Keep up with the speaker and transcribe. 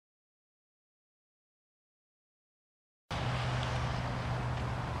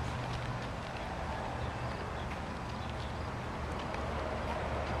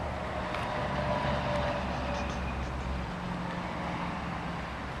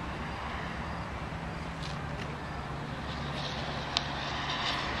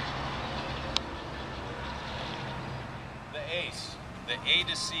A.C.E, the A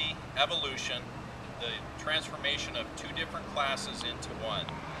to C evolution, the transformation of two different classes into one.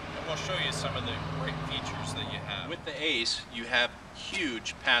 And we'll show you some of the great features that you have. With the A.C.E, you have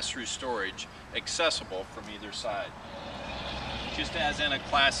huge pass-through storage accessible from either side. Just as in a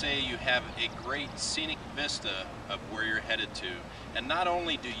Class A, you have a great scenic vista of where you're headed to. And not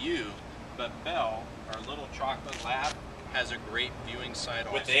only do you, but Belle, our little chocolate lab, has a great viewing side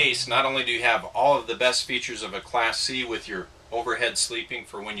also. With the A.C.E, not only do you have all of the best features of a Class C with your overhead sleeping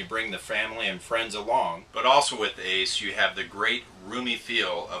for when you bring the family and friends along, but also with the A.C.E, you have the great roomy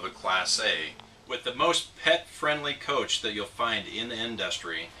feel of a Class A. With the most pet-friendly coach that you'll find in the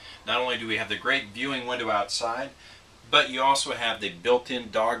industry, not only do we have the great viewing window outside, but you also have the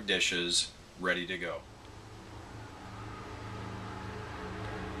built-in dog dishes ready to go.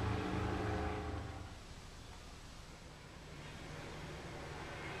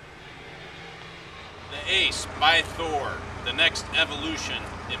 The A.C.E by Thor, the next evolution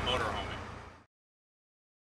in motorhome.